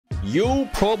You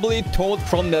probably thought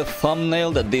from the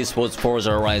thumbnail that this was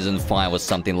Forza Horizon 5 or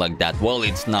something like that. Well,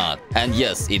 it's not. And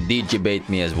yes, it did debate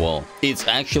me as well. It's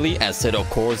actually Assetto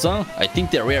Corsa. I think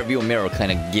the rear view mirror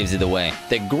kind of gives it away.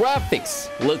 The graphics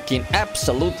looking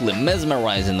absolutely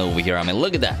mesmerizing over here. I mean,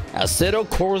 look at that. Assetto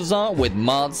Corsa with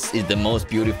mods is the most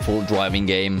beautiful driving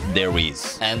game there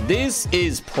is. And this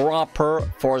is proper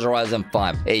Forza Horizon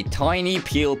 5. A tiny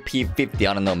PLP50.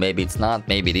 I don't know, maybe it's not,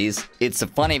 maybe it is. It's a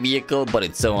funny vehicle, but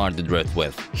it's so hard to drift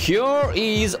with. Here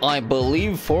is, I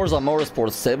believe, Forza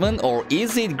Motorsport 7, or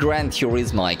is it Gran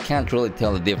Turismo? I can't really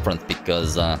tell the difference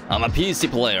because I'm a PC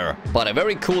player. But a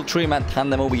very cool three-man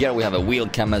tandem over here. We have a wheel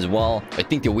cam as well. I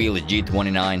think the wheel is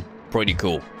G29. Pretty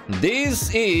cool.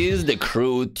 This is the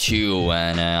Crew 2,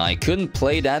 and I couldn't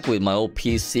play that with my old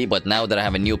PC, but now that I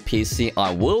have a new PC,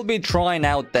 I will be trying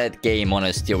out that game on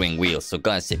a steering wheel. So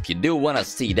guys, if you do want to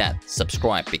see that,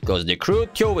 subscribe, because the Crew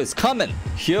 2 is coming.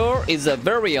 Here is a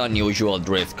very unusual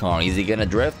drift car. Is he gonna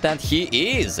drift that? He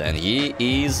is, and he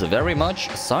is very much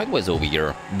sideways over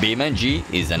here. BeamNG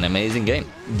is an amazing game.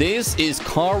 This is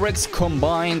CarX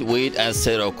combined with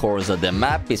Assetto Corsa. The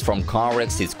map is from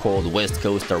CarX. It's called West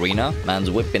Coast Arena. Man's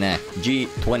whipping a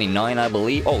G29, I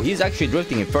believe. Oh, he's actually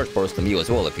drifting in first-person view as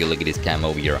well, if you look at his cam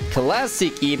over here.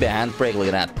 Classic eBay handbrake. Look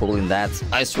at that, pulling that.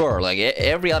 I swear, like,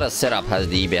 every other setup has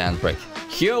the eBay handbrake.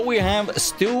 Here we have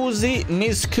Stuzy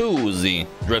Miscusi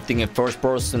drifting in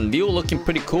first-person view, looking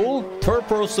pretty cool.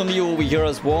 Third-person view over here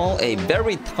as well. A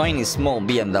very tiny, small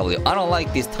BMW. I don't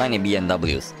like these tiny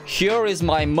BMWs. Here is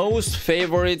my most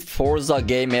favorite Forza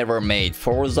game ever made,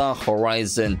 Forza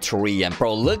Horizon 3. And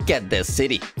bro, look at this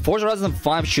city. Forza Horizon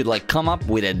 5 should like come up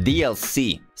with a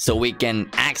DLC so we can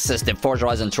access the Forza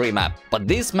Horizon 3 map. But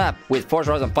this map with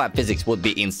Forza Horizon 5 physics would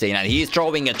be insane. And he's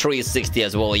throwing a 360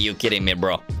 as well. Are you kidding me,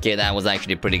 bro? Okay, that was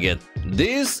actually pretty good.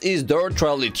 This is Dirt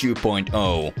Rally 2.0.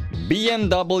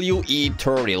 BMW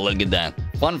E30. Look at that.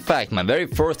 Fun fact, my very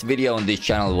first video on this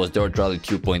channel was Dirt Rally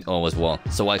 2.0 as well,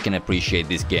 so I can appreciate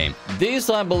this game.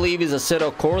 This, I believe, is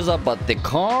Assetto Corsa, but the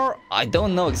car, I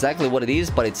don't know exactly what it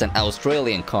is, but it's an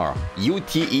Australian car.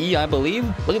 UTE, I believe.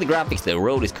 Look at the graphics, the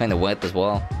road is kind of wet as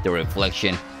well, the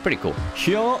reflection. Pretty cool.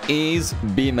 Here is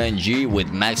BeamNG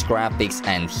with max graphics,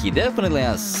 and he definitely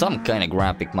has some kind of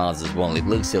graphic mods as well. It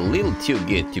looks a little too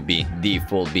good to be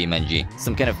default BeamNG.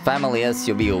 Some kind of family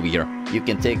SUV over here. You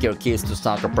can take your kids to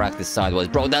soccer practice sideways.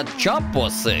 Bro, that jump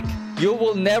was sick. You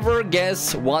will never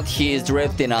guess what he is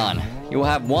drifting on. You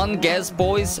have one guess,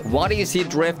 boys. What is he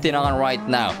drifting on right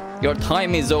now? Your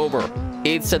time is over.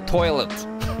 It's a toilet.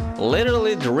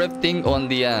 Literally drifting on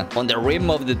the rim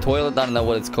of the toilet. I don't know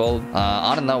what it's called.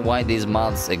 I don't know why these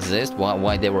mods exist,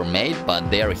 why they were made, but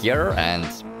they're here and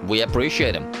we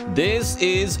appreciate them. This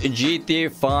is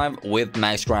GTA 5 with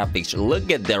max graphics.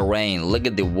 Look at the rain, look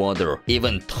at the water,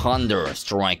 even thunder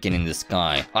striking in the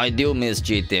sky. I do miss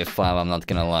GTA 5, I'm not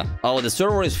gonna lie. Oh, the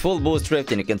server is full boost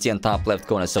drifting, you can see on top left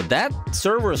corner. So that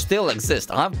server still exists.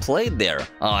 I've played there.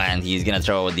 Oh, and he's gonna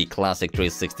throw the classic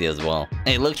 360 as well.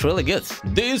 It looks really good.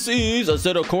 This is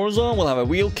Assetto Corsa. We'll have a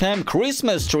wheel cam,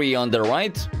 Christmas tree on the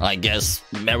right. I guess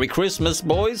Merry Christmas,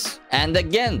 boys. And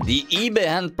again, the eBay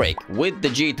handbrake with the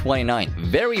G29.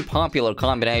 Very popular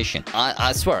combination.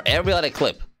 I swear, every other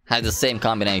clip has the same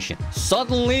combination.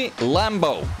 Suddenly,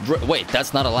 Lambo. Wait,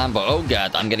 that's not a Lambo. Oh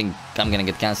god, I'm gonna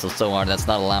get cancelled so hard. That's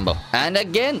not a Lambo. And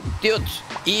again, dude,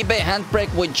 eBay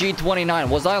handbrake with G29.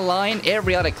 Was I lying?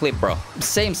 Every other clip, bro.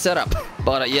 Same setup.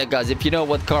 But yeah, guys, if you know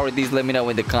what car it is, let me know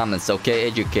in the comments, okay?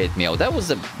 Educate me. Oh, that was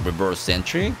a reverse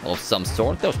entry of some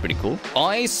sort. That was pretty cool.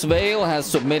 Icevale has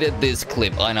submitted this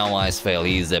clip. I know Icevale.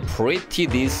 He's a pretty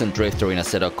decent drifter in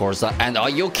Assetto Corsa. And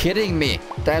are you kidding me?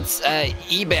 That's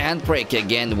eBay handbrake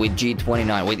again with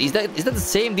G29. Wait, is that the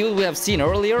same dude we have seen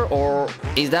earlier? Or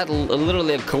is that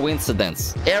literally a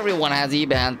coincidence? Everyone has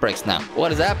eBay handbrakes now.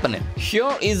 What is happening?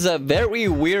 Here is a very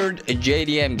weird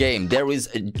JDM game. There is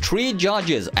 3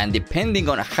 judges, and depending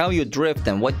on how you drift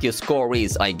and what your score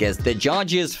is, I guess the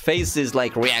judges' faces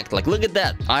like react. Like, look at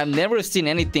that. I've never seen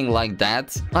anything like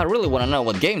that. I really want to know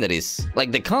what game that is.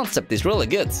 Like, the concept is really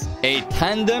good. A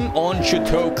tandem on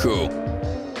Shikoku.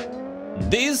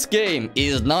 This game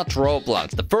is not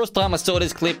Roblox. The first time I saw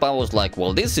this clip, I was like,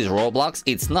 well, this is Roblox.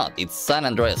 It's not. It's San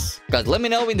Andreas. Guys, let me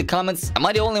know in the comments. Am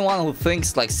I the only one who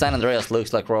thinks like San Andreas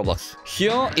looks like Roblox?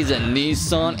 Here is a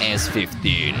Nissan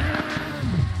S15.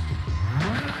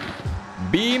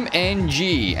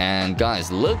 BeamNG. And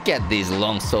guys, look at this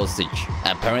long sausage.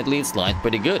 Apparently it's like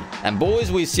pretty good. And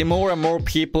boys, we see more and more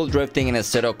people drifting in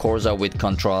Assetto Corsa with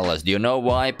controllers. Do you know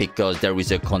why? Because there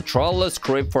is a controller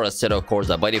script for Assetto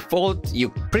Corsa. By default, you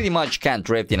pretty much can't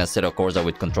drift in Assetto Corsa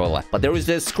with controller. But there is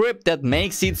a script that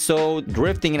makes it so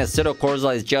drifting in Assetto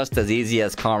Corsa is just as easy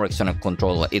as CarX on a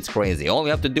controller. It's crazy. All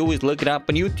you have to do is look it up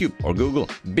on YouTube or Google.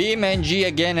 BeamNG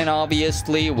again, and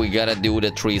obviously we gotta do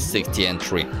the 360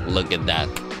 entry. Look at that.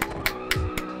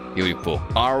 Beautiful.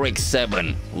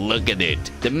 RX-7. Look at it.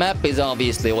 The map is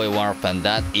obviously Waywarp, and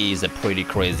that is a pretty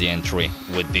crazy entry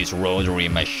with this rotary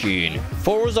machine.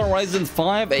 Forza Horizon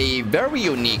 5, a very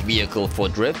unique vehicle for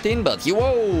drifting, but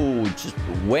whoa, just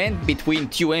went between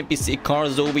two NPC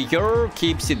cars over here,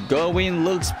 keeps it going,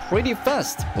 looks pretty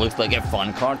fast. Looks like a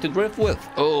fun car to drift with.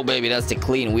 Oh baby, that's a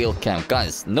clean wheel cam.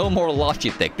 Guys, no more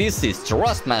Logitech. This is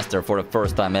Thrustmaster for the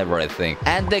first time ever, I think.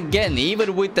 And again,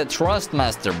 even with the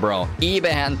Thrustmaster, bro,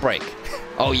 eBay handbrake.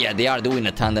 Oh yeah, they are doing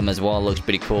a tandem as well. Looks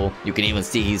pretty cool. You can even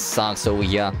see his socks over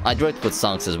here. I drift with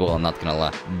socks as well, I'm not gonna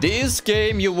lie. This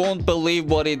game, you won't believe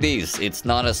what it is. It's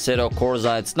not Assetto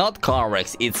Corsa, it's not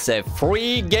CarX. It's a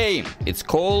free game. It's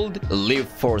called Live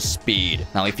for Speed.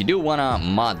 Now, if you do wanna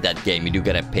mod that game, you do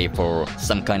gotta pay for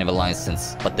some kind of a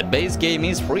license. But the base game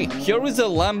is free. Here is a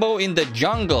Lambo in the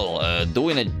jungle,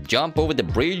 doing a jump over the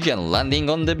bridge and landing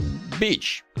on the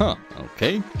beach. Huh,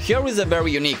 okay. Here is a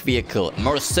very unique vehicle,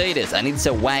 Mercedes, and it's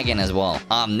a wagon as well.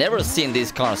 I've never seen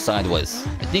this car sideways.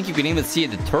 I think you can even see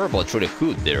the turbo through the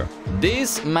hood there.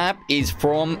 This map is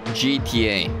from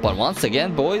GTA. But once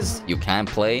again, boys, you can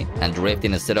play and drift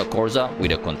in Assetto Corsa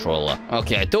with a controller.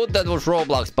 Okay, I thought that was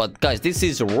Roblox, but guys, this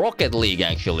is Rocket League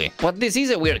actually. But this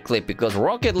is a weird clip because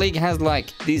Rocket League has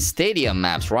like these stadium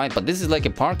maps, right? But this is like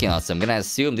a parking lot, so I'm gonna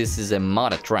assume this is a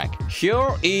modded track. Here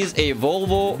is a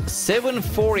Volvo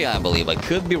 740, I believe. I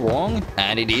could be wrong.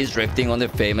 And it is drifting on the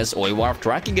famous Waywarp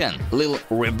track again. Little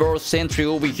reverse entry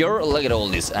over here. Look at all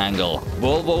this angle.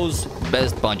 Volvo's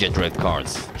best budget drift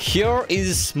cars. Here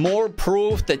is more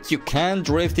proof that you can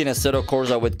drift in Assetto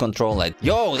Corsa with controller.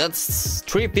 Yo, that's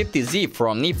 350Z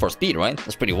from Need for Speed, right?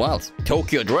 That's pretty wild.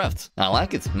 Tokyo Drift. I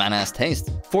like it. Man has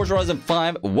taste. Forza Horizon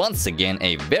 5, once again,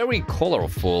 a very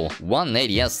colorful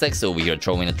 180 SX over here,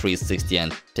 throwing a 360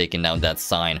 and taking down that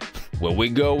sign. Where we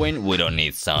going, we don't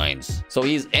need signs. So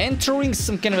he's entering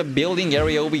some kind of a building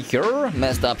area over here,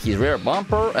 messed up his rear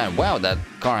bumper, and wow, that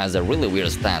car has a really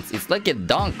weird stance. It's like a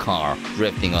dunk car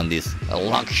drifting on this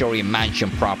luxury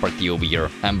mansion property over here.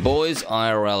 And boys,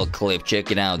 IRL clip, check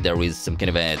it out. There is some kind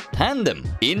of a tandem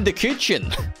in the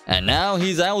kitchen. And now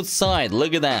he's outside.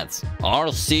 Look at that.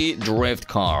 RC drift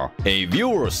car. A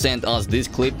viewer sent us this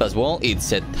clip as well.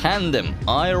 It's a tandem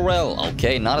IRL.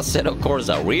 Okay, not Assetto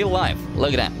Corsa, real life.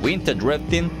 Look at that. Winter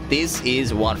drifting. This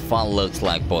is what fun looks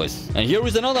like, boys. And here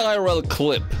is another IRL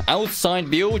clip. Outside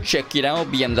view, check it out.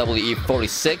 BMW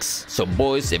E46. So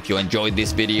boys, if you enjoyed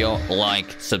this video,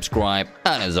 like, subscribe,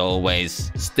 and as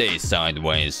always, stay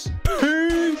sideways. Peace!